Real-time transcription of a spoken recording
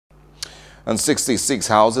And 66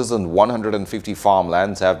 houses and 150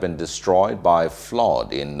 farmlands have been destroyed by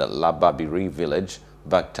flood in Lababiri village,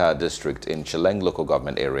 Bakta district in Shelleng Local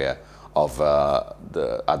Government Area of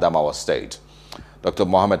the Adamawa state. Dr.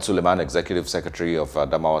 Mohammed Suleiman, Executive Secretary of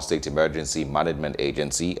Adamawa State Emergency Management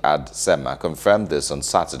Agency, ADSEMA, confirmed this on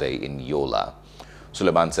Saturday in Yola.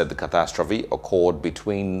 Suleiman said the catastrophe occurred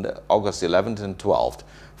between August 11th and 12th,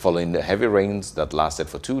 following the heavy rains that lasted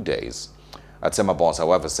for 2 days. ADSEMA boss,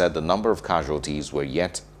 however, said the number of casualties were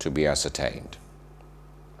yet to be ascertained.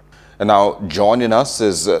 And now joining us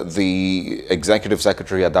is the Executive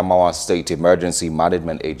Secretary, Adamawa State Emergency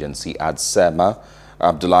Management Agency, ADSEMA,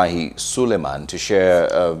 Abdullahi Suleiman, to share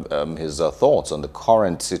his thoughts on the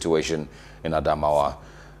current situation in Adamawa.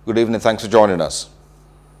 Good evening. Thanks for joining us.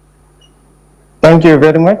 Thank you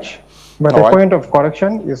very much. But the point of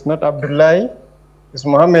correction is not Abdullahi, it's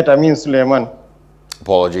Mohammed Suleiman.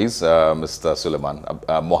 Apologies, Mr. Suleiman,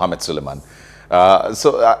 Mohammed Suleiman.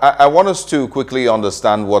 So I want us to quickly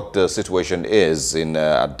understand what the situation is in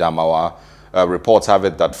Adamawa. Reports have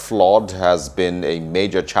it that flood has been a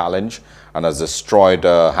major challenge and has destroyed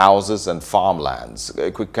houses and farmlands.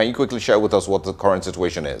 Can you quickly share with us what the current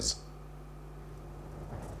situation is?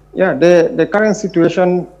 Yeah, the current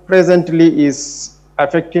situation presently is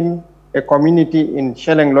affecting a community in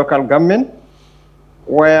Shelleng Local Government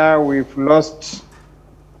where we've lost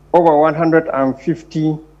over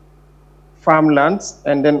 150 farmlands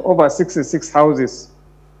and then over 66 houses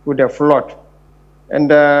to the flood.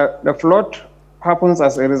 And the flood happens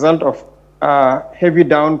as a result of heavy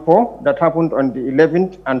downpour that happened on the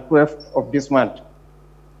 11th and 12th of this month.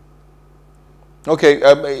 Okay,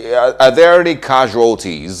 are there any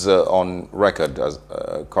casualties on record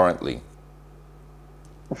currently?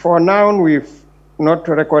 For now, we've not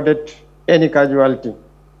recorded any casualty.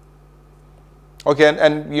 Okay,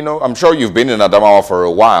 and you know, I'm sure you've been in Adamawa for a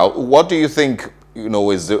while. What do you think, you know,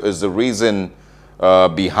 is the reason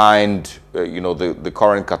behind, you know, the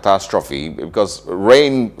current catastrophe? Because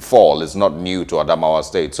rainfall is not new to Adamawa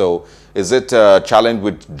State. So is it a challenge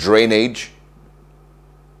with drainage?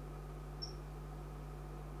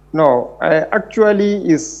 No, actually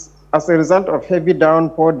is as a result of heavy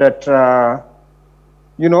downpour that,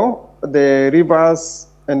 you know, the rivers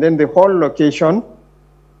and then the whole location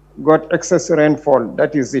got excess rainfall.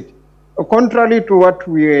 That is it. Contrary to what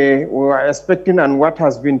we were expecting and what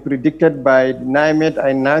has been predicted by NIMET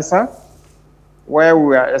and NASA, where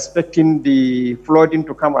we are expecting the flooding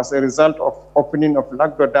to come as a result of opening of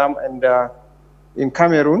Lagdo Dam and in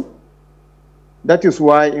Cameroon. That is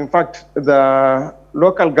why, in fact, the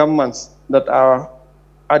local governments that are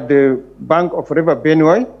at the bank of River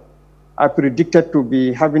Benue are predicted to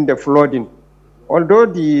be having the flooding. Although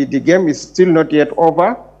the game is still not yet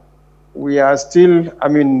over, we are still,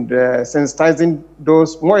 sensitizing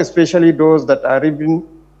those, more especially those that are living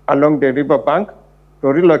along the river bank, to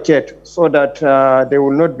relocate so that they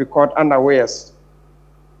will not be caught unawares.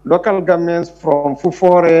 Local governments from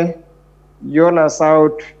Fufore, Yola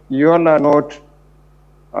South, Yola North,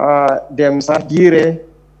 Demsagire,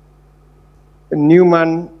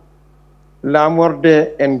 Newman,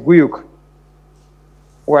 Lamorde, and Guyuk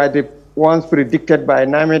were the ones predicted by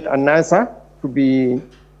NIMET and NASA to be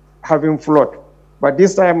having flood. But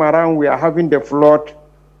this time around, we are having the flood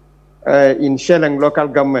in Shelleng Local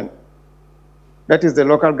Government. That is the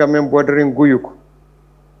local government bordering Guyuk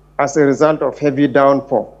as a result of heavy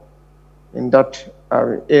downpour in that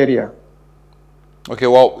area. Okay,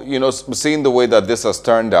 well, you know, seeing the way that this has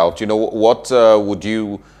turned out, you know, what would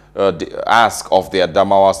you ask of the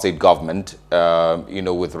Adamawa state government, you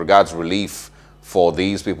know, with regards relief for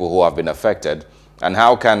these people who have been affected? And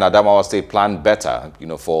how can Adamawa State plan better, you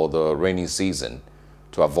know, for the rainy season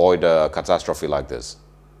to avoid a catastrophe like this?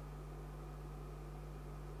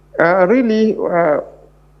 Really,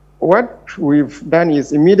 what we've done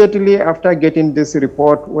is immediately after getting this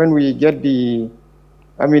report, when we get the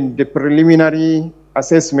preliminary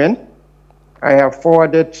assessment, I have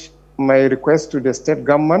forwarded my request to the state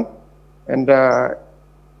government, and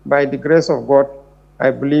by the grace of God,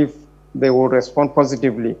 I believe they will respond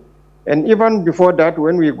positively. And even before that,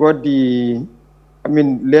 when we got the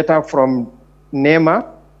letter from NEMA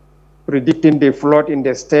predicting the flood in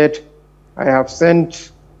the state, I have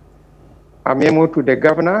sent a memo to the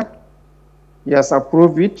governor. He has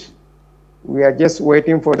approved it. We are just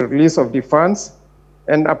waiting for the release of the funds.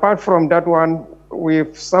 And apart from that one,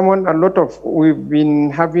 we've been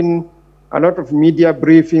having a lot of media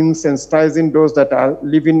briefings, sensitizing those that are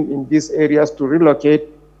living in these areas to relocate.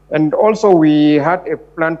 And also we had a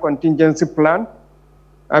flood contingency plan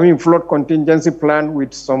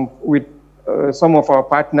with some of our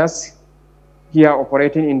partners here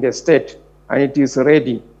operating in the state. and it is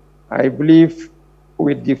ready. I believe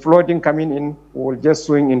with the flooding coming in, we'll just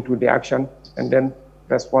swing into the action and then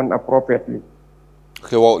respond appropriately.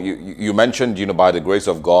 Okay, well, you mentioned, by the grace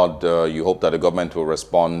of God, you hope that the government will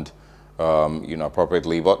respond,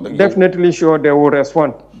 appropriately. But definitely sure they will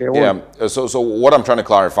respond. They will. Yeah. So what I'm trying to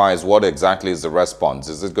clarify is what exactly is the response?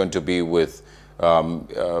 Is it going to be with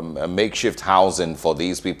a makeshift housing for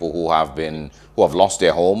these people who have lost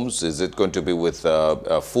their homes? Is it going to be with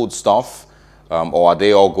food stuff? Or are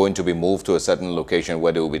they all going to be moved to a certain location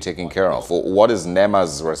where they will be taken care of? Or what is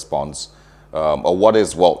NEMA's response? Or what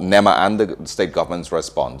is, NEMA and the state government's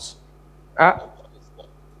response?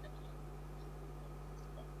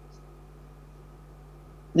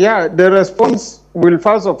 Yeah, the response will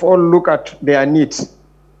first of all look at their needs.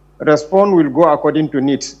 Response will go according to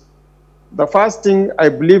needs. The first thing I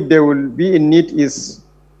believe they will be in need is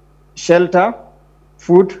shelter,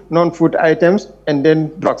 food, non-food items, and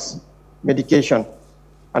then drugs, medication.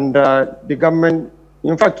 And the government,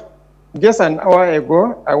 in fact, just an hour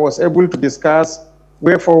ago, I was able to discuss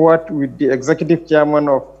way forward with the executive chairman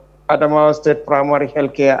of Adamawa State Primary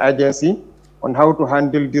Healthcare Agency on how to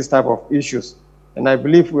handle this type of issues. And I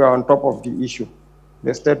believe we are on top of the issue.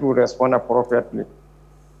 The state will respond appropriately.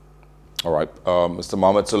 All right. Mr.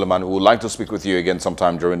 Mohammed Suleiman, we would like to speak with you again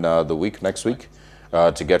sometime during the week, next week,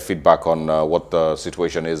 to get feedback on what the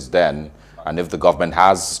situation is then, and if the government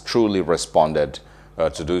has truly responded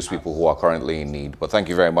to those people who are currently in need. But thank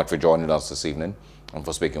you very much for joining us this evening and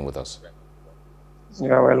for speaking with us.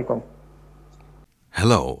 You're welcome.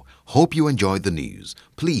 Hello. Hope you enjoyed the news.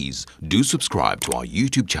 Please do subscribe to our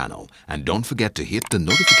YouTube channel and don't forget to hit the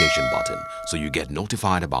notification button so you get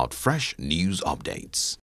notified about fresh news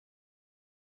updates.